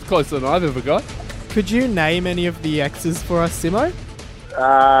close. It's closer than I've ever got. Could you name any of the exes for us, Simo?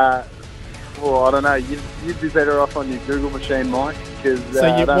 Well, I don't know. You'd be better off on your Google machine, Mike, because So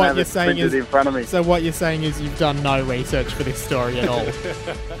I don't what have you're it saying printed is in front of me. So what you're saying is you've done no research for this story at all.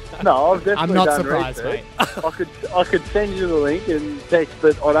 No, I've definitely I'm not done surprised, research. mate. I could send you the link and text,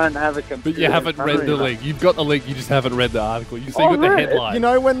 but I don't have a computer. But you in haven't front of read me, the mate. link. You've got the link, you just haven't read the article. You Oh, got the right. headline. You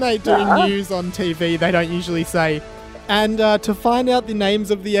know when they do Nah. news on TV, they don't usually say, and to find out the names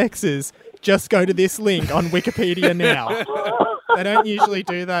of the exes, just go to this link on Wikipedia now. They don't usually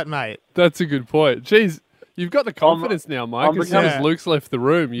do that, mate. That's a good point. Jeez, you've got the confidence now, Mike. I'm As soon as becoming- Luke's left the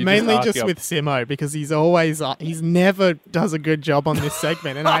room, you Mainly just, just arc with Simo, because he's always, he's never does a good job on this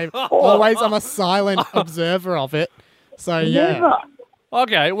segment, and I'm a silent observer of it. So, yeah. Never.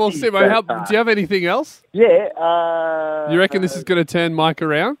 Okay, well, Jeez, Simo, that's hard. do you have anything else? Yeah. You reckon this is going to turn Mike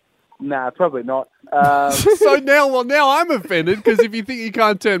around? Nah, probably not. So now I'm offended because if you think you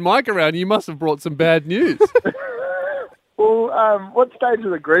can't turn Mike around, you must have brought some bad news. Well, what stage of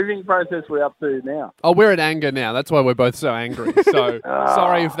the grieving process are we up to now? Oh, we're at anger now. That's why we're both so angry. So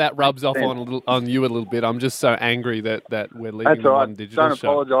sorry if that rubs off on you a little bit. I'm just so angry that we're leaving That's the all Modern right. Digital Don't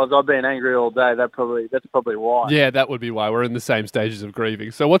show. apologise. I've been angry all day. That's probably why. Yeah, that would be why. We're in the same stages of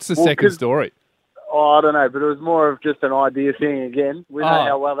grieving. So what's the Well, second 'cause- story? Oh, I don't know, but it was more of just an idea thing again. We know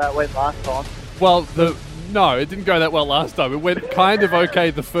how well that went last time. Well, no, it didn't go that well last time. It went kind of okay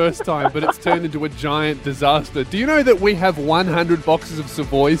the first time, but it's turned into a giant disaster. Do you know that we have 100 boxes of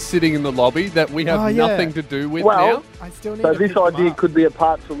Savoys sitting in the lobby that we have nothing to do with now? I still need So to this pick them idea up. could be a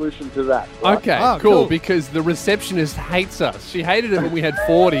part solution to that. Right? Okay, Oh, cool, cool. because the receptionist hates us. She hated it when we had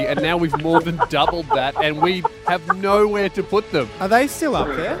 40, and now we've more than doubled that, and we have nowhere to put them. Are they still up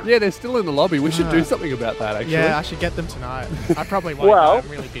there? Yeah, they're still in the lobby. We should do something about that, actually. Yeah, I should get them tonight. I probably won't. Well- though. I'm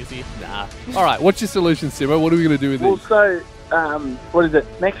really busy. Nah. All right, what's your solution, Simo? What are we going to do with Well, these? so what is it?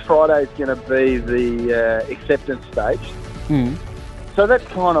 Next Friday is going to be the acceptance stage. Mm. So that's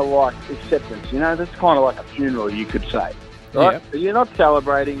kind of like acceptance, you know? That's kind of like a funeral, you could say. Right? Yeah. So you're not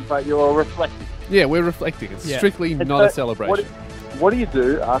celebrating, but you're reflecting. Yeah, we're reflecting. It's Yeah. strictly And not so a celebration. What do you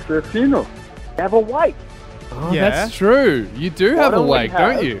do after a funeral? You have a wake. Oh, Yeah. that's true. You do Why have a don't we wake,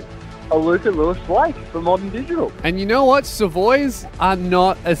 don't have- you? A Luke and Lewis wake for Modern Digital. And you know what? Savoys are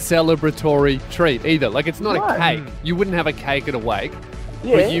not a celebratory treat either. Like, it's not a Right. cake. You wouldn't have a cake at a wake.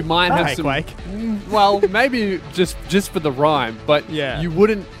 Yeah. But you might have Cake some. wake. Well, maybe just for the rhyme, but Yeah. you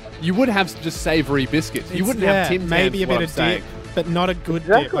wouldn't. You would have just savoury biscuits. You wouldn't have Tim Tams. maybe a what bit I'm of saying. dip, but not a good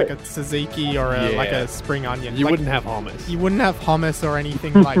Exactly. dip, like a tzatziki or like Yeah. a spring onion. You Like, wouldn't have hummus. You wouldn't have hummus or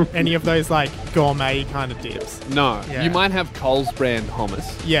anything like any of those like gourmet kind of dips. No, Yeah. you might have Coles brand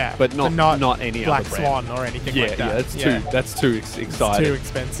hummus. Yeah, but not any Black other brand. Swan or anything Yeah, like that. that's too It's exciting. too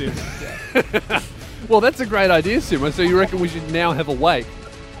expensive. Well, that's a great idea, Simo. So you reckon we should now have a wake?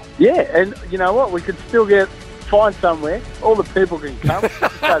 Yeah, and you know what? We could still find somewhere. All the people can come.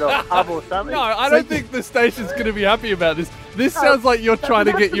 Go to a pub or something. No, I don't think the station's going to be happy about this. This sounds like you're trying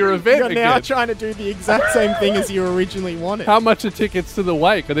to get your event You're now again. trying to do the exact same thing as you originally wanted. How much are tickets to the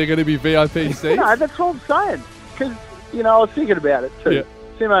wake? Are they going to be VIP seats? No, that's what I'm saying. Because, I was thinking about it too. Yeah.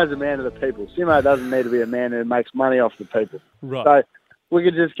 Simo's a man of the people. Simo doesn't need to be a man who makes money off the people. Right. So we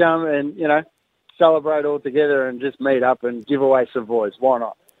could just come and, celebrate all together and just meet up and give away Savoys. Why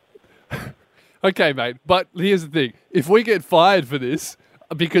not? Okay, mate. But here's the thing. If we get fired for this,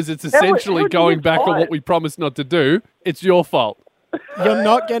 because it's how essentially would you going get back on fired? what we promised not to do, it's your fault. You're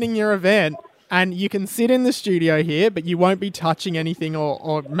not getting your event, and you can sit in the studio here, but you won't be touching anything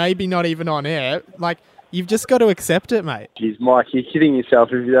or maybe not even on air. Like, you've just got to accept it, mate. Jeez, Mike, you're kidding yourself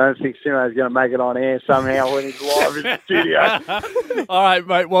if you don't think Simo's going to make it on air somehow when he's live in the studio. All right,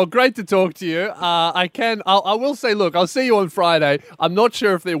 mate. Well, great to talk to you. I will say, look, I'll see you on Friday. I'm not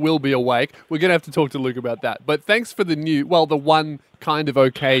sure if there will be a wake. We're going to have to talk to Luke about that. But thanks for the one kind of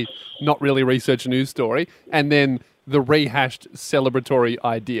okay, not really research news story, and then the rehashed celebratory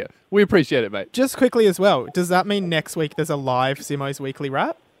idea. We appreciate it, mate. Just quickly as well, does that mean next week there's a live Simo's Weekly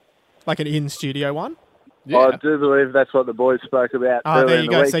Wrap? Like an in-studio one? Yeah. I do believe that's what the boys spoke about. Oh, earlier there in you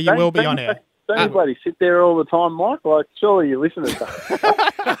the go. week. So you Don't- will be don't- on air. Don't anybody sit there all the time, Mike. Like, surely you listen to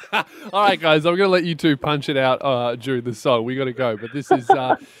stuff. All right, guys, I'm going to let you two punch it out during the song. We got to go. But this is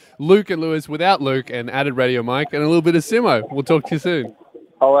Luke and Lewis without Luke and added Radio Mike and a little bit of Simo. We'll talk to you soon.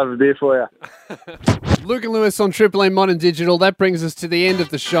 I'll have a beer for you. Luke and Lewis on Triple M Modern Digital. That brings us to the end of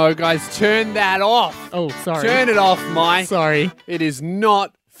the show. Guys, turn that off. Oh, sorry. Turn it off, Mike. Sorry. It is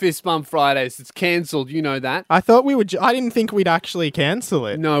not Fist Bump Fridays. It's cancelled. You know that. I thought we would. I didn't think we'd actually cancel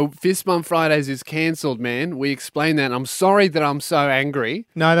it. No, Fist Bump Fridays is cancelled, man. We explained that. I'm sorry that I'm so angry.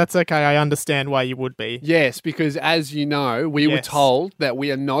 No, that's okay. I understand why you would be. Yes, because as you know, we were Yes. told that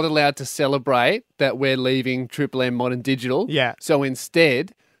we are not allowed to celebrate that we're leaving Triple M Modern Digital. Yeah. So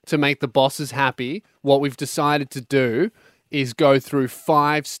instead, to make the bosses happy, what we've decided to do is go through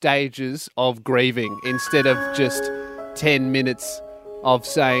 5 stages of grieving instead of just 10 minutes of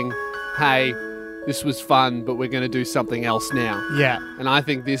saying, hey, this was fun, but we're going to do something else now. Yeah. And I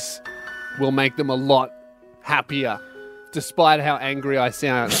think this will make them a lot happier, despite how angry I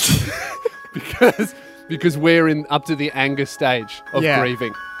sound. because we're up to the anger stage of Yeah.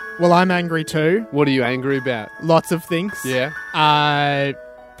 grieving. Well, I'm angry too. What are you angry about? Lots of things. Yeah?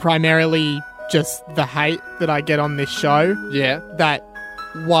 Primarily just the hate that I get on this show. Yeah? That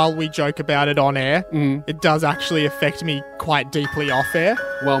while we joke about it on air, Mm. it does actually affect me quite deeply off air.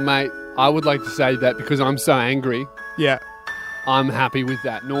 Well, mate, I would like to say that because I'm so angry, Yeah. I'm happy with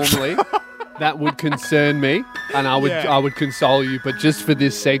that. Normally, that would concern me. and I would console you, but just for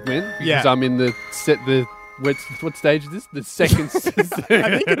this segment, because I'm in the what stage is this? The second. I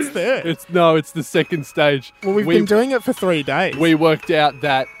think it's third. It's the second stage. Well, we've been doing it for 3 days. We worked out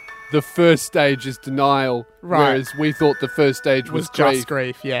that the first stage is denial, Right. whereas we thought the first stage was just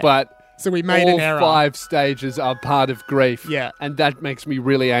grief, yeah. But So we made all an error. 5 stages are part of grief. Yeah. And that makes me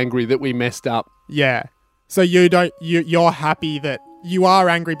really angry that we messed up. Yeah. So you're happy that you are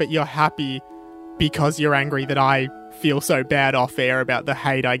angry, but you're happy because you're angry that I feel so bad off air about the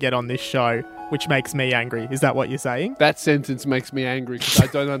hate I get on this show, which makes me angry. Is that what you're saying? That sentence makes me angry because I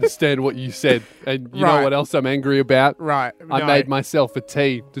don't understand what you said. And you know Right. what else I'm angry about? Right. I No. made myself a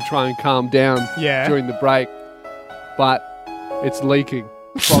tea to try and calm down Yeah. during the break, but it's leaking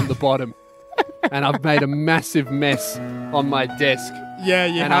from the bottom. And I've made a massive mess on my desk. Yeah,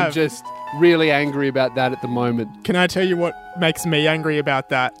 you and have. I'm just really angry about that at the moment. Can I tell you what makes me angry about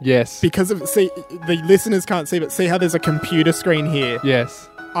that? Yes. Because the listeners can't see, but see how there's a computer screen here? Yes.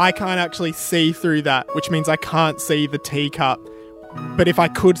 I can't actually see through that, which means I can't see the teacup. But if I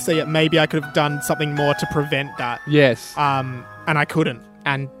could see it, maybe I could have done something more to prevent that. Yes. And I couldn't.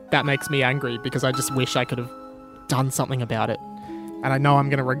 And that makes me angry because I just wish I could have done something about it. And I know I'm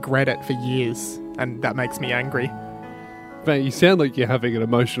going to regret it for years. And that makes me angry. Man, you sound like you're having an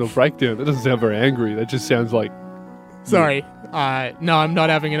emotional breakdown. That doesn't sound very angry. That just sounds like... Sorry. No, I'm not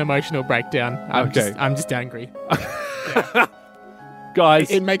having an emotional breakdown. I'm just angry.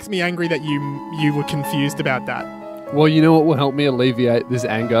 Guys. It makes me angry that you were confused about that. Well, you know what will help me alleviate this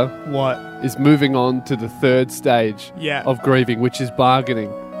anger? What? Is moving on to the third stage Yeah. of grieving, which is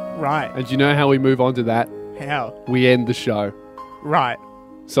bargaining. Right. And do you know how we move on to that? How? We end the show. Right.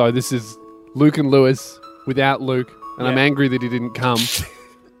 So this is Luke and Lewis without Luke, and I'm Yeah. angry that he didn't come.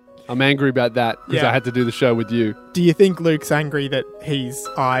 I'm angry about that because Yeah. I had to do the show with you. Do you think Luke's angry that his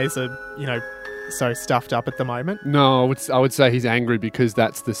eyes are, so stuffed up at the moment? No, I would say he's angry because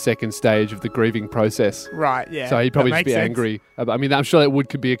that's the second stage of the grieving process. Right, yeah. So he'd probably That just be makes sense. angry. I mean, I'm sure that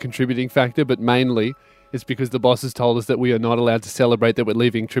could be a contributing factor, but mainly it's because the boss has told us that we are not allowed to celebrate that we're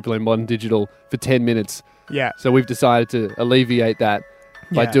leaving Triple M Modern Digital for 10 minutes. Yeah. So we've decided to alleviate that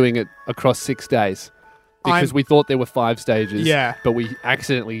by Yeah. doing it across 6 days. Because we thought there were 5 stages, Yeah. but we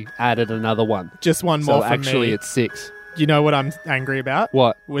accidentally added another one. Just one more So from actually me. it's 6. You know what I'm angry about?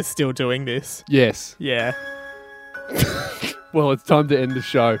 What? We're still doing this. Yes. Yeah. Well, it's time to end the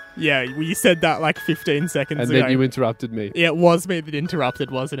show. Yeah, well, you said that like 15 seconds And ago. then you interrupted me. Yeah, it was me that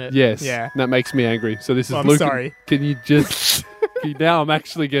interrupted, wasn't it? Yes. Yeah. That makes me angry. So this is I'm Luke. sorry. Can you just... now I'm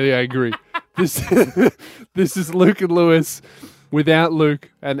actually getting angry. This is Luke and Lewis without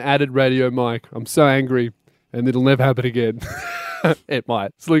Luke and added Radio Mike. I'm so angry and it'll never happen again. It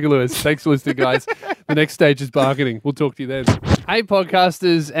might. It's Luke and Lewis. Thanks for listening, guys. The next stage is bargaining. We'll talk to you then. Hey,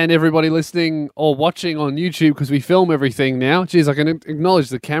 podcasters and everybody listening or watching on YouTube, because we film everything now. Geez, I can acknowledge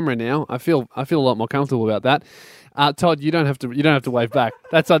the camera now. I feel a lot more comfortable about that. Todd, you don't have to wave back.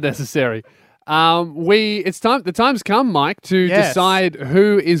 That's unnecessary. It's time. The time's come, Mike, to decide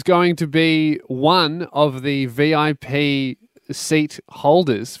who is going to be one of the VIP seat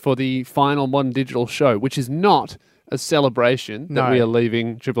holders for the final Modern Digital show, which is not a celebration that we are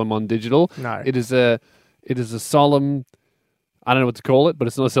leaving Triple M Modern Digital. No. It is a solemn, I don't know what to call it, but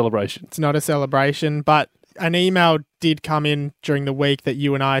it's not a celebration. It's not a celebration, but an email did come in during the week that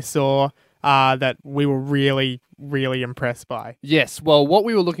you and I saw that we were really, really impressed by. Yes. Well, what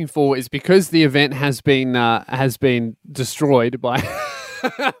we were looking for is because the event has been destroyed by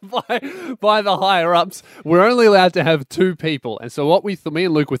by the higher ups, we're only allowed to have 2 people. And so what me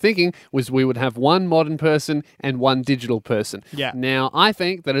and Luke were thinking was we would have 1 modern person and 1 digital person. Yeah. Now, I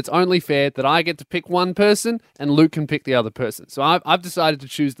think that it's only fair that I get to pick 1 person and Luke can pick the other person. So I've decided to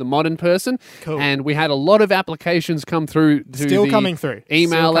choose the modern person. Cool. And we had a lot of applications come through to Still the coming through.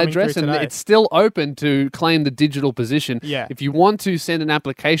 email Still coming address, through and today. it's still open to claim the digital position. Yeah. If you want to send an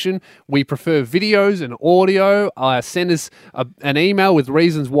application, we prefer videos and audio. Send us an email with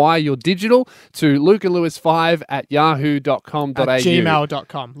reasons why you're digital to lukeandlewis5@yahoo.com.au. At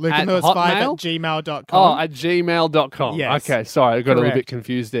gmail.com. lukeandlewis5 at gmail.com. Oh, at gmail.com. Yes. Okay, sorry, I got a little Correct. bit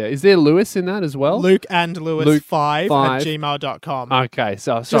confused there. Is there Lewis in that as well? Luke and Lewis5 5. at gmail.com. Okay,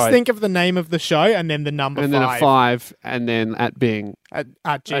 so sorry. Just think of the name of the show and then the number and 5. then a 5 and then at being. At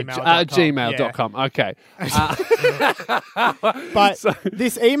gmail.com. At gmail.com. Okay. But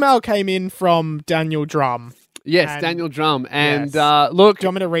this email came in from Daniel Drum. Yes, And- Daniel Drum. And Yes. look, Do you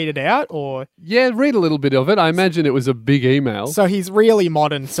want me to read it out or? yeah, read a little bit of it. I imagine it was a big email. So he's really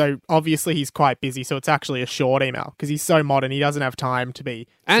modern. So obviously he's quite busy. So it's actually a short email because he's so modern. He doesn't have time to be.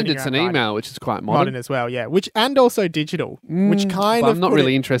 And sitting it's an around writing. email, which is quite Modern modern. as well, yeah. And also digital, which kind But of. I'm not put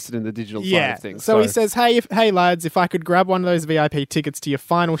really it- interested in the digital side Yeah. of things. So he says, hey lads, if I could grab one of those VIP tickets to your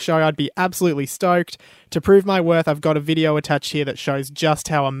final show, I'd be absolutely stoked. To prove my worth, I've got a video attached here that shows just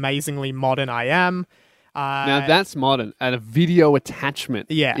how amazingly modern I am. Now that's modern, and a video attachment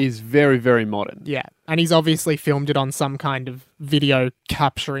Yeah. is very, very modern. Yeah, and he's obviously filmed it on some kind of video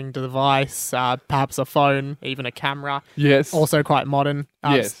capturing device, perhaps a phone, even a camera. Yes. Also quite modern.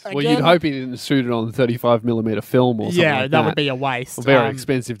 Yes. Well, you'd again- hope he didn't shoot it on 35mm film or something Yeah, like that would be a waste. Very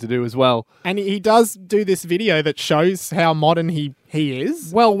expensive to do as well. And he does do this video that shows how modern he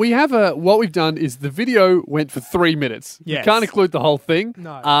is. Well, we have what we've done is the video went for 3 minutes. Yes. You can't include the whole thing.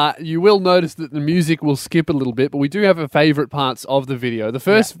 No. You will notice that the music will skip a little bit, but we do have favourite parts of the video. The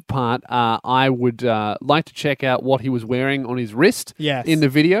first part, I would like to check out what he was wearing on his wrist Yes. in the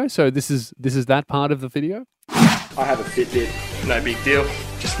video. So this is that part of the video. I have a Fitbit, no big deal,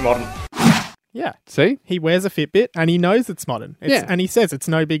 just modern. Yeah. See? He wears a Fitbit and he knows it's modern. Yeah. And he says it's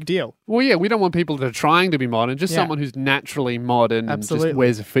no big deal. Well, yeah, we don't want people that are trying to be modern, just Yeah. someone who's naturally modern Absolutely. and just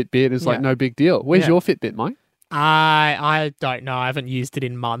wears a Fitbit. It's like Yeah. no big deal. Where's Yeah. your Fitbit, Mike? I don't know. I haven't used it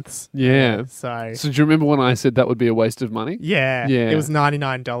in months. Yeah. So So do you remember when I said that would be a waste of money? yeah, Yeah. it was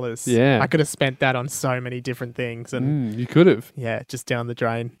 $99. Yeah. I could have spent that on so many different things, and You could have. yeah, just down the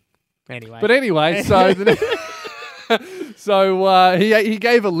drain. Anyway, But anyway, so he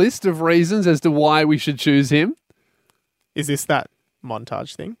gave a list of reasons as to why we should choose him. is this that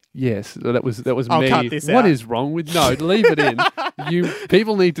montage thing? Yes, that was I'll me. cut this What out. is wrong with leave it in.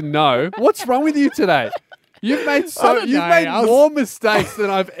 People need to know what's wrong with you today. You've made don't know. more mistakes than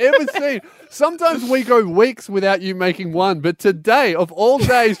I've ever seen. Sometimes we go weeks without you making one, but today, of all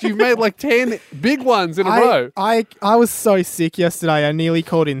days, you've made like 10 big ones in a row. I was so sick yesterday. I nearly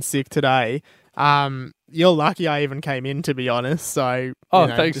called in sick today. You're lucky I even came in, to be honest. So, Oh, you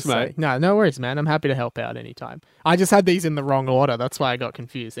know, thanks, just mate. No worries, man. I'm happy to help out anytime. I just had these in the wrong order. That's why I got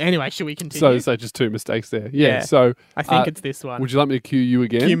confused. Anyway, should we continue? So just 2 mistakes there. Yeah. Yeah. So I think it's this one. Would you like me to cue you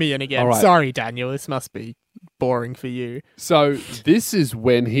again? Cue me in again. All right. Sorry, Daniel. This must be boring for you. So this is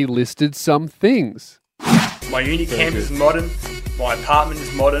when he listed some things. My uni camp is modern, my apartment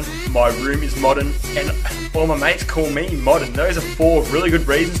is modern, my room is modern, and all my mates call me modern. Those are 4 really good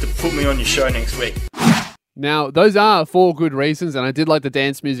reasons to put me on your show next week. Now, those are 4 good reasons, and I did like the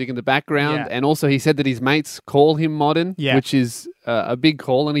dance music in the background. Yeah. And also, he said that his mates call him modern, Yeah. which is a big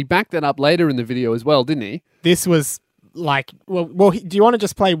call. And he backed that up later in the video as well, didn't he? This was like, well. Do you want to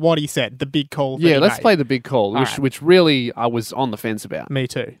just play what he said? The big call. that Yeah, he let's made? play the big call, All which, right. which really I was on the fence about. Me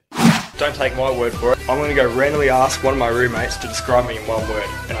too. Don't take my word for it. I'm going to go randomly ask one of my roommates to describe me in one word,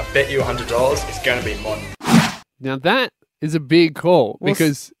 and I bet you $100 it's going to be modern. Now, that is a big call Well,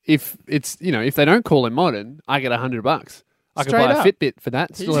 because if they don't call him modern, I get $100. I could Straight buy a up. Fitbit for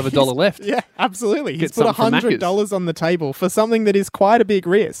that, still have $1 left. Yeah, absolutely. He's Get put something from $100 on the table for something that is quite a big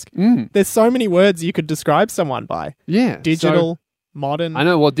risk. There's so many words you could describe someone by. Yeah. Digital, modern. I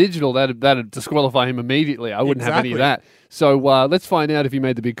know. Well, digital, that'd disqualify him immediately. I wouldn't have any of that. So let's find out if he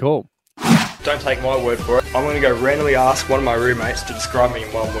made the big call. Don't take my word for it. I'm going to go randomly ask one of my roommates to describe me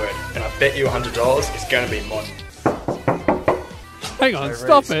in one word, and I bet you $100 it's going to be modern. Hang on, So,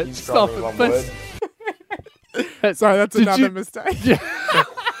 stop Reece, it. you Stop describe me in it. one Let's- Sorry, that's Did another you- mistake. Yeah.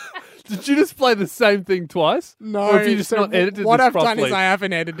 Did you just play the same thing twice? No, Or have you just so not edited what this I've properly? done is I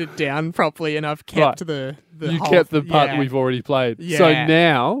haven't edited down properly, and I've kept Right. the You whole- kept the part yeah. that we've already played. Yeah. So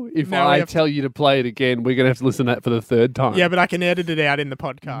now, if Now we I have to- tell you to play it again, we're going to have to listen to that for the third time. Yeah, but I can edit it out in the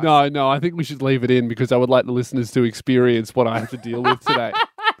podcast. No, I think we should leave it in because I would like the listeners to experience what I have to deal with today.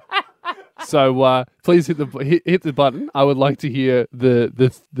 So please hit the button. I would like to hear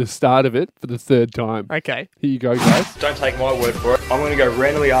the start of it for the third time. Okay. Here you go, guys. Don't take my word for it. I'm going to go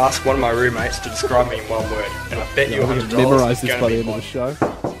randomly ask one of my roommates to describe me in one word, and I bet you We're going $100 to memorise it's this going by to the be end of the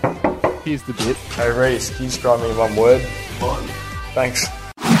modern. show. Here's the bit. Hey Reece, can you describe me in one word? Modern. Thanks.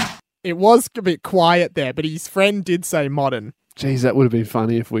 It was a bit quiet there, but his friend did say modern. Jeez, that would have been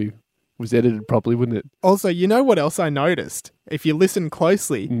funny if we was edited properly, wouldn't it? Also, you know what else I noticed? If you listen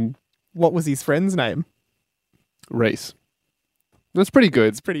closely, what was his friend's name? Reece. That's pretty good.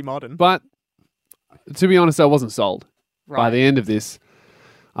 It's pretty modern. But to be honest, I wasn't sold. By Right. the end of this,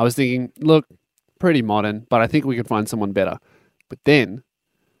 I was thinking, look, pretty modern, but I think we could find someone better. But then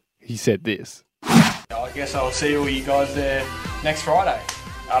he said this. I guess I'll see all you guys there next Friday.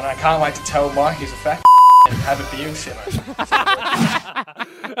 And I can't wait to tell Mike he's a fat and have a beer with Simmo.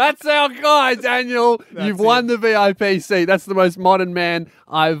 That's our guy, Daniel. You've won the VIP seat. That's the most modern man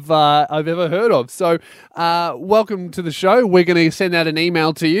I've ever heard of. So, welcome to the show. We're going to send out an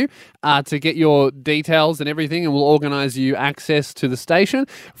email to you to get your details and everything, and we'll organise you access to the station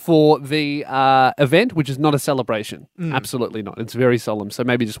for the event, which is not a celebration. Absolutely not. It's very solemn. So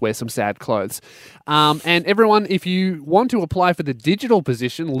maybe just wear some sad clothes. And everyone, if you want to apply for the digital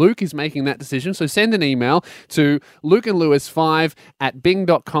position, Luke is making that decision. So send an email to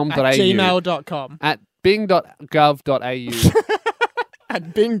lukeandlewis5@bing.com.au. At gmail.com. At bing.gov.au.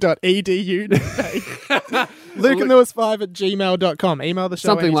 At bing.edu. lukeandlewis5@gmail.com. Email the show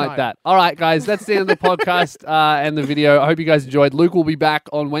Something anytime. like that. All right, guys, that's the end of the podcast and the video. I hope you guys enjoyed. Luke will be back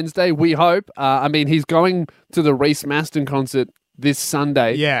on Wednesday, we hope. He's going to the Reese Maston concert this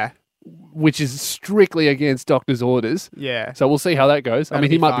Sunday. Yeah. Which is strictly against doctor's orders. Yeah. So we'll see how that goes.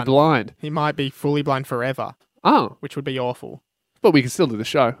 That'd he be might fun. be blind. He might be fully blind forever. Oh. Which would be awful. But we can still do the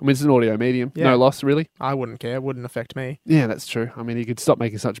show. It's an audio medium. Yeah. No loss, really. I wouldn't care. It wouldn't affect me. Yeah, that's true. He could stop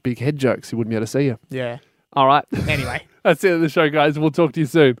making such big head jokes. He wouldn't be able to see you. Yeah. All right. Anyway. That's the end of the show, guys. We'll talk to you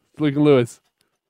soon. Luke and Lewis.